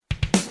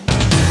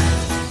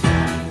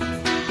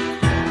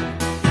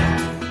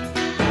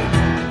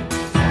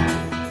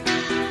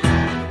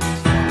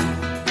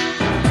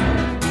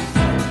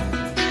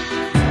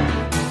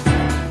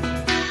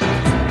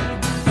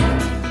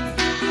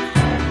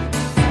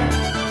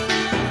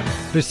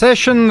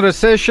Recession.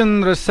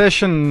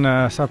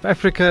 South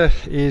Africa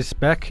is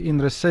back in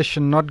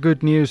recession. Not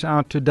good news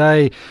out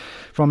today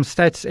from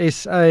Stats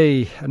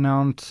SA.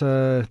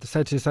 The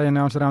Stats SA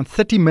announced around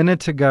 30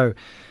 minutes ago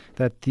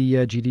that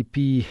the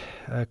GDP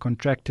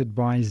contracted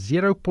by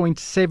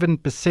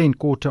 0.7%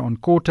 quarter on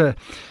quarter.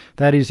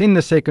 That is in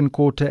the second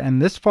quarter,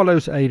 and this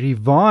follows a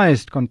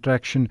revised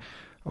contraction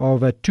of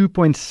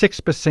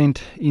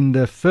 2.6% in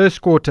the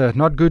first quarter.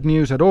 Not good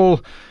news at all.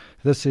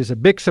 This is a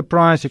big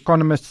surprise.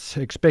 Economists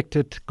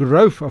expected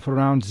growth of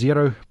around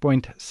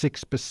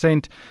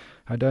 0.6%.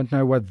 I don't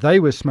know what they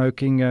were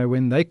smoking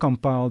when they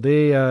compiled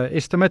their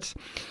estimates.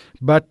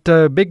 But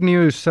big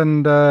news,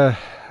 and the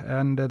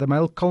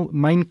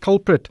main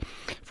culprit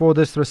for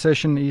this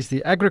recession is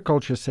the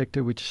agriculture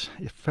sector, which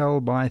fell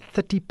by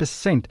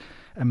 30%.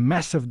 A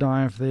massive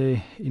dive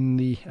there in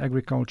the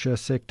agriculture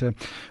sector.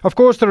 Of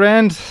course, the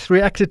rand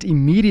reacted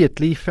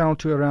immediately, fell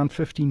to around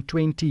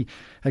 15.20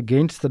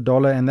 against the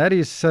dollar, and that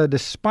is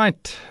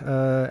despite,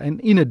 and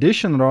in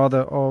addition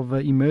rather, of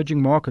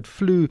emerging market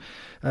flu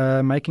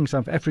making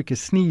South Africa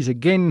sneeze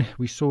again.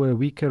 We saw a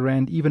weaker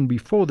rand even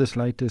before this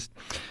latest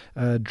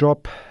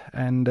drop,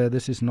 and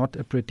this is not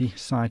a pretty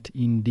sight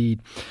indeed.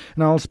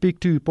 And I'll speak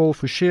to Paul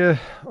Forshire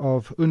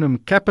of Unum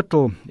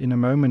Capital in a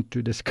moment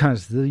to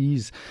discuss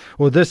this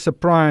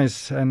surprise,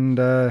 and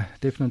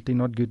definitely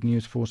not good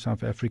news for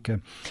South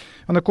Africa.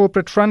 On the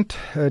corporate front,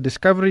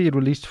 Discovery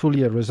released full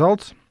year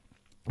results,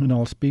 and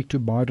I'll speak to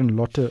Byron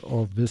Lotter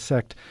of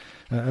Visact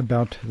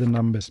about the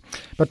numbers.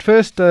 But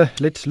first,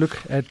 let's look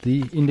at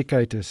the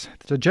indicators.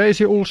 So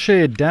JSE All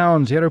Share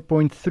down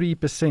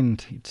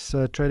 0.3%. It's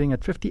trading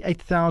at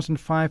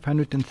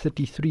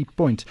 58,533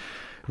 points.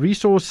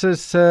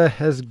 Resources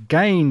has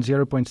gained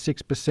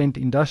 0.6%.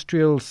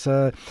 Industrials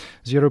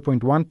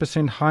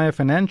 0.1% higher.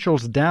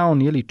 Financials down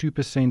nearly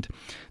 2%.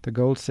 The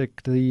gold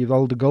sector,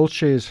 the gold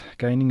shares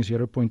gaining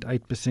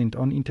 0.8%.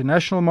 On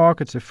international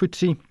markets, the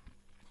FTSE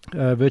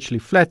virtually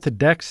flat. The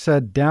DAX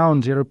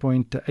down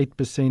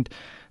 0.8%.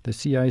 The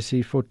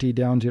CAC 40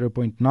 down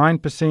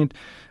 0.9%.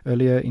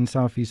 Earlier in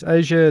Southeast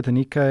Asia, the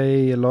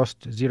Nikkei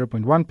lost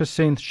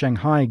 0.1%.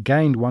 Shanghai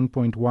gained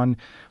 1.1%,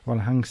 while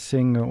Hang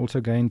Seng also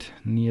gained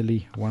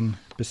nearly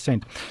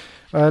 1%.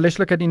 Let's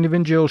look at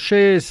individual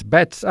shares.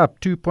 BATS up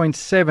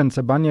 2.7%.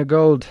 Sibanye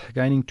Gold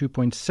gaining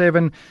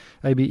 2.7%.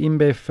 AB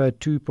InBev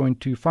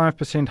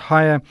 2.25%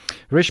 higher.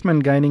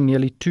 Richmond gaining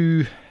nearly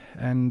 2%.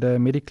 And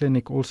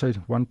Mediclinic also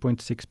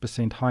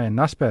 1.6% higher.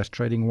 Naspers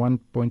trading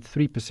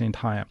 1.3%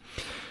 higher.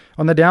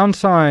 On the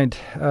downside,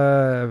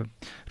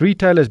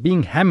 retailers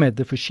being hammered.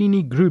 The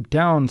Foschini Group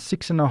down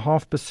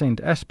 6.5%.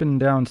 Aspen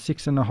down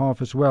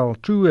 6.5% as well.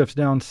 Truworths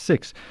down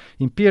 6%.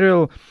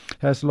 Imperial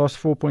has lost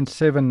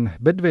 4.7%.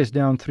 Bidvest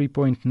down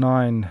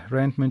 3.9%.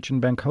 Rand Merchant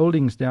Bank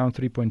Holdings down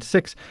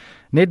 3.6%.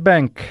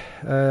 Nedbank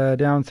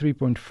down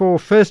 3.4%.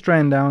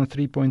 FirstRand down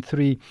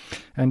 3.3%.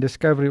 And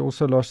Discovery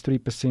also lost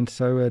 3%.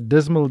 So a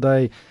dismal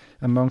day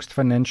amongst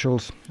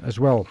financials as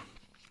well.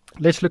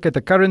 Let's look at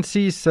the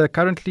currencies.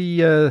 Currently,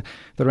 the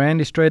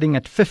rand is trading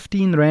at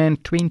 15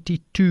 rand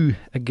 22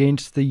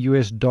 against the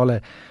US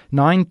dollar,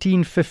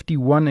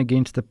 19.51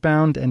 against the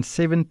pound, and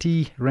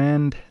 17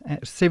 rand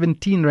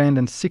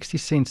and 60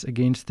 cents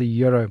against the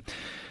euro.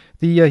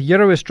 The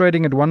euro is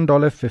trading at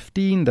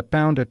 $1.15, the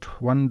pound at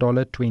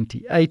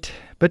 $1.28.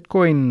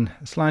 Bitcoin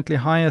slightly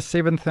higher,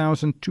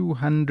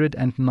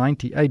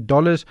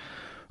 $7,298.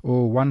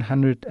 Or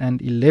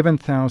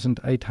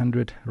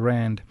 111,800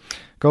 rand.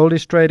 Gold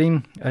is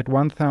trading at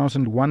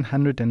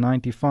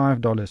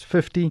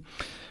 $1,195.50.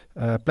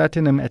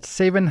 Platinum at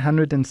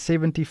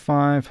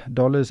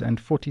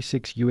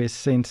 $775.46 US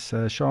cents,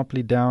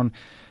 sharply down.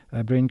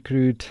 Brent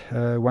crude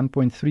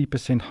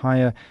 1.3%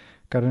 higher,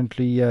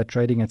 currently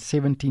trading at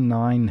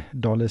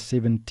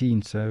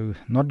 $79.17. So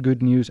not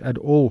good news at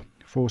all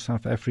for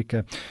South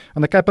Africa.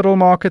 On the capital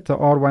market, the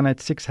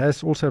R186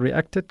 has also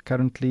reacted,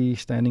 currently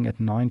standing at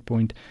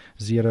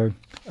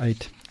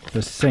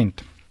 9.08%.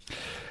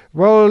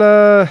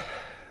 Well,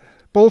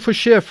 Paul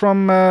Forshire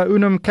from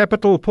Unum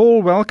Capital.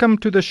 Paul, welcome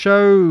to the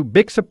show.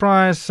 Big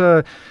surprise.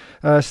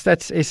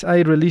 Stats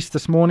SA released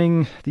this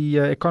morning. The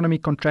economy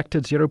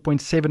contracted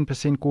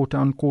 0.7% quarter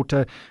on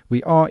quarter.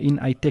 We are in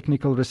a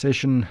technical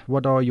recession.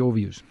 What are your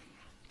views?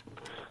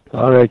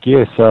 All right,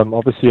 yes,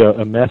 obviously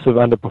a massive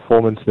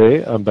underperformance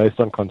there based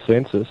on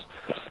consensus.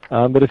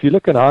 But if you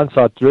look in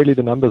hindsight, really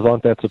the numbers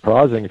aren't that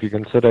surprising if you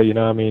consider,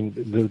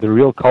 the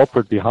real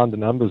culprit behind the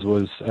numbers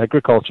was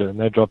agriculture, and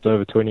they dropped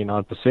over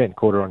 29%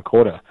 quarter on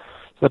quarter.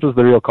 So that was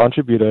the real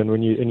contributor. And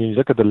when you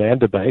look at the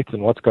land debate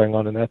and what's going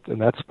on in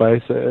that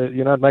space,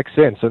 it makes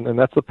sense. And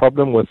that's the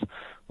problem with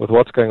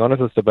what's going on in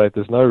this debate.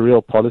 There's no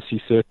real policy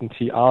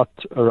certainty out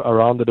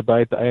around the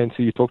debate. The ANC,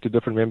 you talk to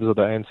different members of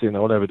the ANC, and they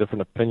all have a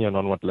different opinion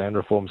on what land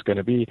reform is going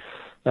to be.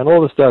 And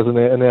all this does, and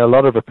there are a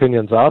lot of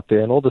opinions out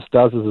there, and all this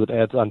does is it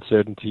adds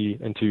uncertainty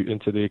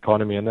into the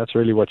economy, and that's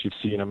really what you've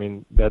seen. I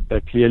mean,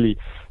 that clearly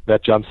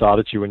that jumps out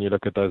at you when you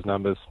look at those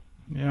numbers.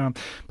 Yeah,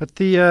 but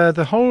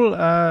the whole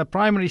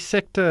primary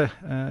sector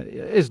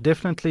is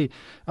definitely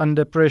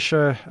under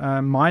pressure.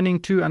 Mining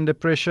too under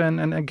pressure,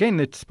 and again,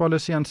 it's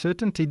policy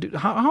uncertainty.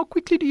 How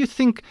quickly do you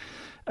think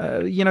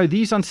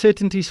these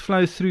uncertainties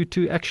flow through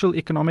to actual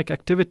economic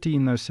activity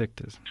in those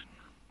sectors?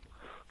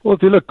 Well,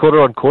 if you look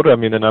quarter on quarter, I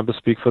mean, the numbers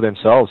speak for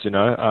themselves.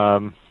 I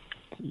mean,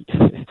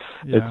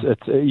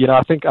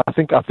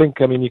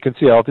 you can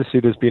see obviously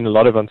there's been a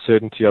lot of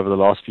uncertainty over the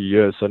last few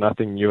years, so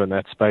nothing new in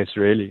that space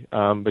really.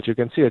 But you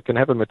can see it can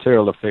have a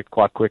material effect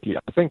quite quickly.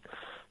 I think,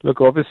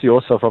 look, obviously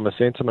also from a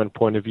sentiment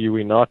point of view,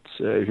 we're not,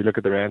 if you look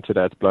at the rand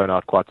today, it's blown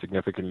out quite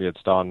significantly.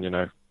 It's down,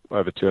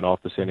 over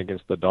 2.5%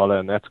 against the dollar,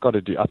 and that's got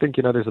to do. I think,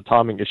 there's a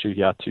timing issue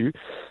here too.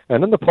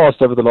 And in the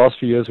past, over the last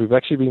few years, we've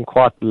actually been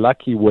quite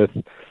lucky with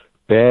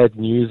bad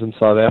news in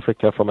South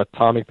Africa from a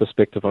timing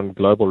perspective on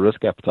global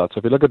risk appetite. So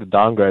if you look at the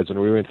downgrades, and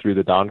we went through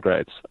the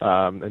downgrades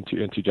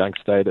into junk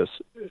status,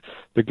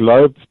 the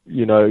globe,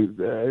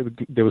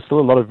 there was still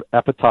a lot of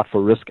appetite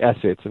for risk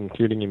assets,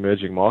 including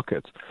emerging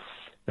markets.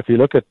 If you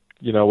look at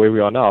where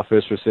we are now,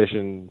 first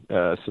recession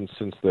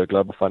since the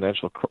global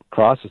financial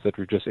crisis that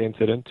we've just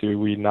entered into,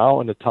 we're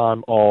now in a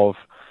time of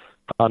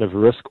kind of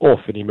risk off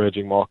in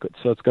emerging markets.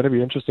 So it's going to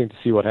be interesting to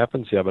see what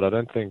happens here, but I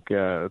don't think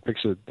the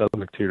picture doesn't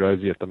look too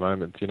rosy at the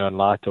moment, in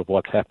light of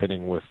what's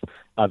happening with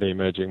other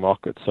emerging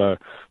markets. So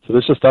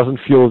this just doesn't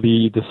fuel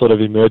the sort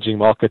of emerging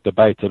market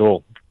debate at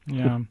all.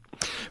 Yeah.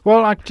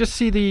 Well, I just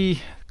see the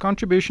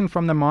contribution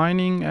from the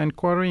mining and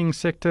quarrying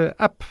sector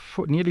up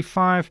for nearly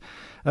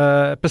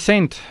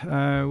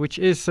 5%, which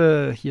is,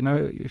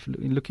 if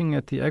looking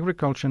at the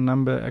agriculture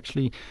number,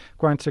 actually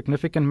quite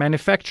significant.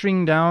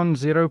 Manufacturing down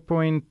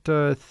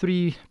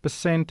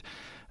 0.3%,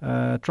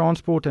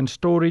 transport and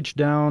storage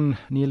down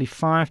nearly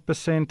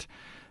 5%.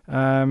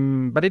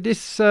 But it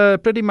is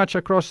pretty much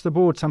across the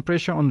board. Some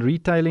pressure on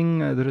retailing,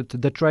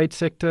 the trade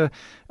sector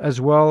as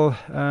well.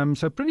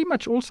 So pretty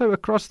much also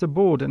across the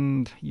board.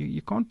 And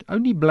you can't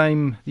only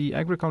blame the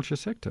agriculture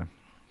sector.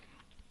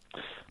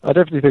 I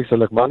definitely think so.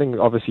 Look, mining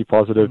obviously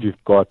positive. You've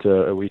got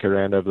a weaker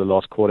rand over the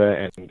last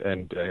quarter,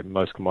 and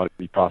most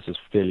commodity prices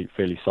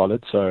fairly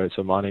solid. So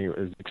mining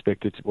is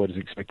expected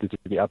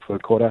to be up for a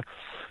quarter.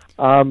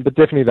 But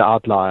definitely the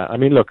outlier. I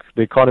mean, look,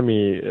 the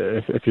economy,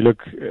 if you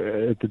look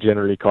at the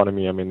general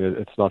economy, I mean,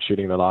 it's not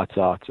shooting the lights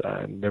out.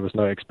 And there was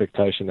no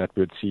expectation that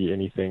we'd see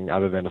anything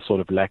other than a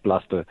sort of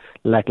lackluster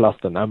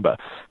number.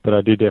 But I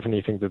do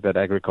definitely think that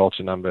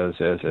agriculture number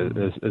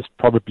is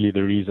probably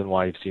the reason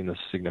why you've seen this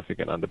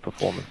significant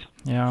underperformance.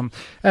 Yeah.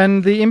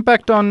 And the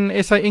impact on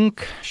SA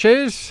Inc.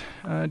 shares,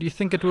 do you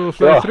think it will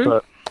flow through?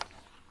 So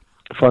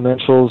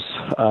financials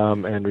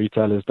and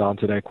retailers down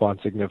today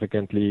quite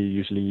significantly.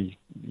 Usually,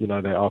 they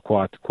are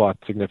quite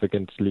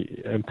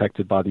significantly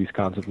impacted by these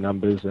kinds of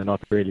numbers. They're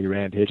not really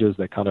rand hedges.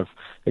 They're kind of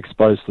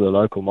exposed to the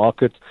local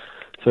market.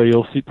 So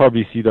you'll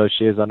probably see those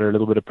shares under a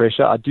little bit of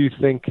pressure. I do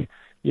think,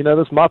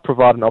 this might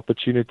provide an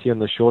opportunity in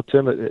the short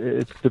term.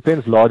 It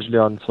depends largely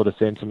on sort of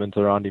sentiment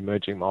around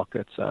emerging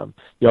markets.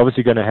 You're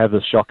obviously going to have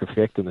a shock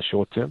effect in the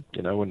short term.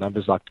 When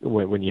numbers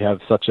when you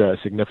have such a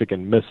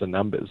significant miss in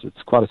numbers,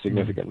 it's quite a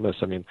significant miss.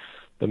 I mean,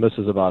 the miss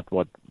is about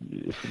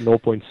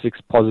 0.6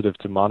 positive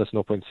to minus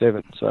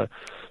 0.7. So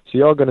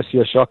you are going to see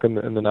a shock in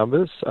the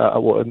numbers,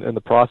 in the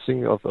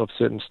pricing of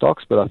certain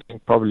stocks. But I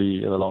think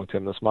probably in the long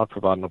term, this might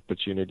provide an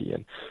opportunity.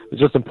 And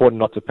it's just important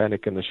not to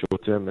panic in the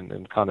short term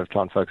and kind of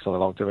try and focus on the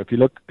long term. If you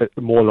look at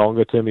more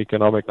longer term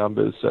economic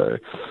numbers,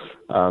 sort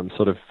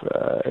of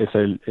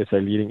SA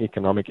leading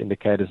economic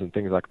indicators and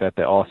things like that,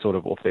 they are sort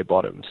of off their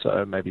bottom.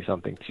 So maybe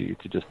something to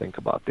just think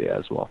about there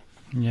as well.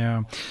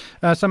 Yeah.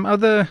 Some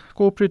other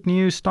corporate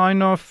news.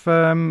 Steinhoff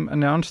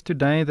announced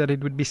today that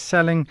it would be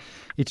selling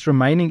its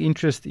remaining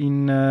interest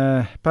in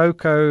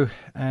POCO,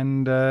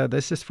 and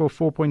this is for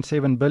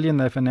 4.7 billion.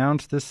 They've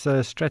announced this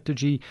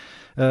strategy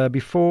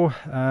before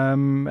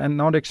and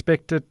not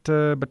expected.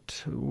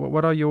 But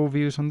what are your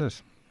views on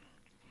this?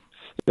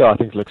 Yeah, I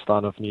think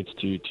Steinhoff needs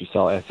to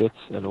sell assets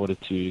in order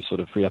to sort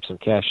of free up some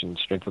cash and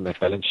strengthen their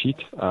balance sheet.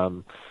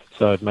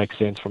 So it makes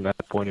sense from that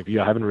point of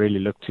view. I haven't really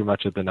looked too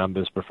much at the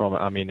numbers, but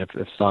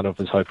if Steinhoff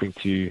is hoping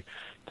to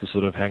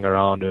sort of hang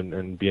around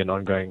and be an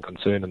ongoing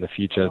concern in the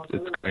future,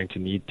 it's going to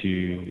need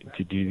to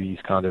do these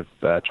kind of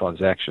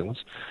transactions.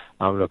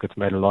 Look, it's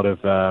made a lot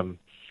of,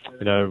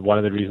 one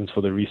of the reasons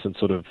for the recent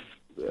sort of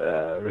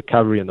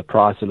recovery in the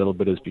price a little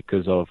bit is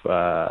because of,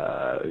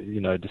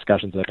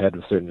 discussions they've had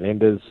with certain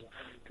lenders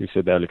who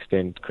said they'll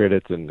extend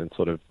credit and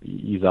sort of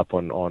ease up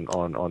on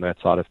that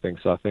side of things.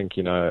 So I think,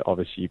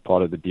 obviously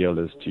part of the deal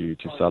is to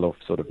sell off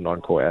sort of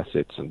non-core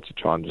assets and to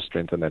try and just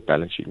strengthen that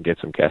balance sheet and get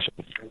some cash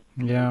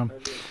in. Yeah.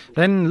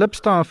 Then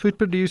Libstar, food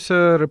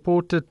producer,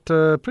 reported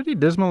pretty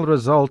dismal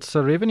results.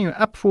 Revenue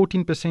up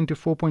 14% to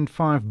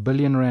 4.5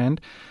 billion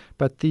rand.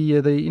 But the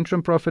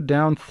interim profit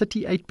down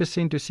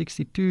 38% to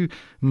 62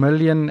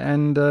 million,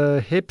 and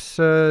HEPS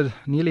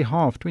nearly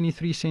half,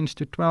 23 cents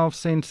to 12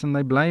 cents, and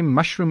they blame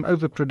mushroom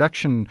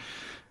overproduction.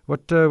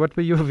 What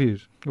were your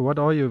views? What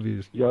are your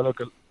views? Yeah,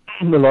 look,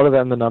 a lot of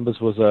that in the numbers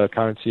was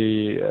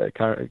currency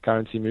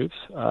moves.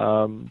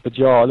 But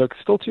yeah, look,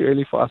 still too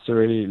early for us to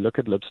really look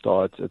at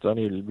Libstar. It's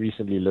only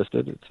recently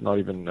listed. It's not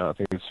even, I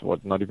think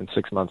it's not even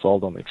 6 months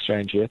old on the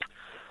exchange yet.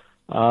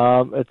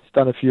 It's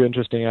done a few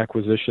interesting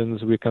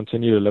acquisitions. We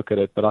continue to look at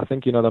it, but I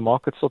think, the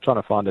market's still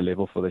trying to find a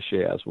level for the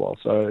share as well.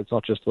 So it's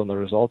not just on the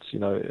results,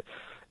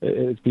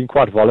 it's been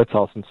quite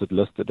volatile since it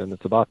listed, and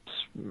it's about,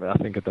 I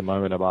think at the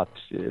moment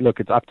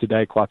it's up to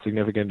date quite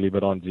significantly,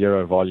 but on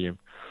zero volume.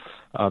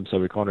 So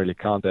we can't really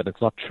count that.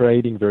 It's not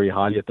trading very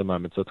highly at the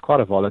moment, so it's quite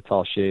a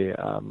volatile share.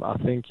 I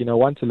think,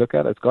 one to look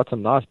at, it's got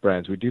some nice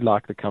brands. We do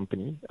like the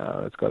company.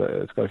 It's got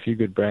a few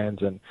good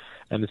brands, and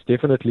it's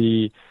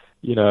definitely,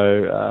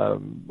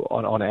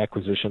 on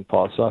acquisition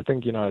path. So I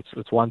think,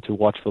 it's one to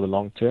watch for the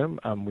long term.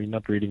 We're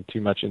not reading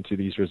too much into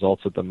these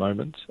results at the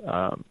moment,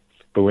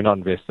 but we're not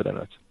invested in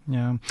it.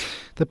 Yeah.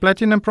 The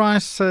platinum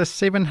price,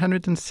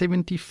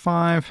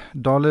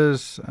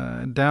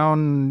 $775,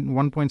 down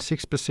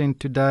 1.6%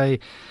 today.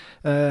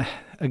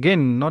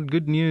 Again, not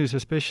good news,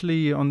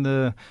 especially on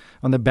the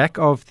back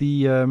of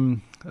the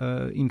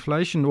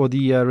inflation or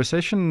the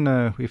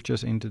recession we've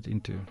just entered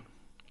into.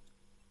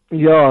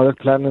 Yeah, the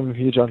platinum,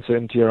 huge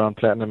uncertainty around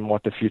platinum,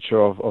 what the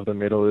future of the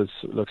metal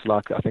looks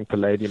like. I think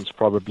palladium's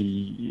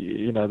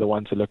probably, the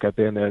one to look at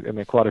there, and there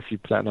are quite a few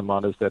platinum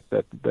miners that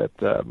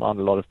mine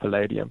a lot of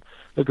palladium.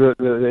 Look,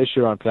 the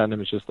issue around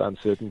platinum is just the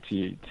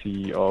uncertainty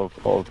of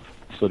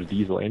sort of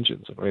diesel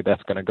engines and where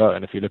that's going to go.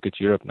 And if you look at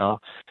Europe now,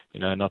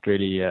 not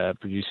really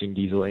producing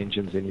diesel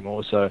engines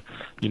anymore. So,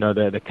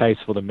 the case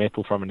for the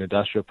metal from an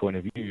industrial point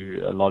of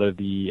view, a lot of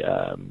the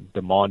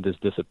demand has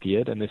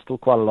disappeared, and there's still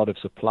quite a lot of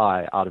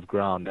supply out of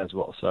ground as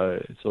well. So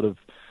it's sort of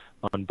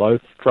on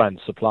both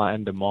fronts, supply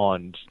and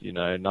demand,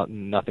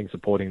 nothing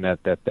supporting that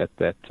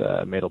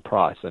metal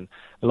price, and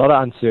a lot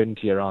of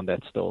uncertainty around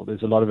that still.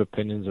 There's a lot of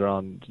opinions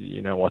around,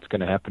 what's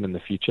going to happen in the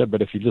future,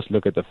 but if you just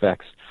look at the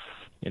facts,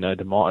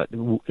 demand,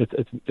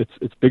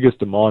 its biggest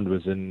demand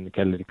was in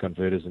catalytic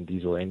converters and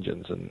diesel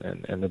engines,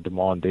 and the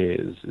demand there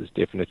is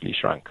definitely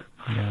shrunk.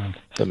 Yeah.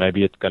 So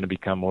maybe it's going to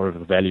become more of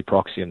a value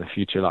proxy in the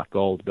future like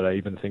gold, but I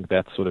even think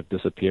that's sort of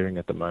disappearing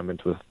at the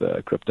moment with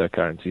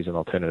cryptocurrencies and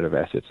alternative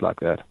assets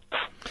like that.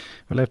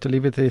 We'll have to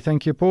leave it there.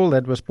 Thank you, Paul.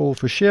 That was Paul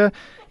Forshire.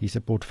 He's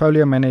a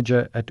portfolio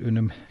manager at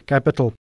Unum Capital.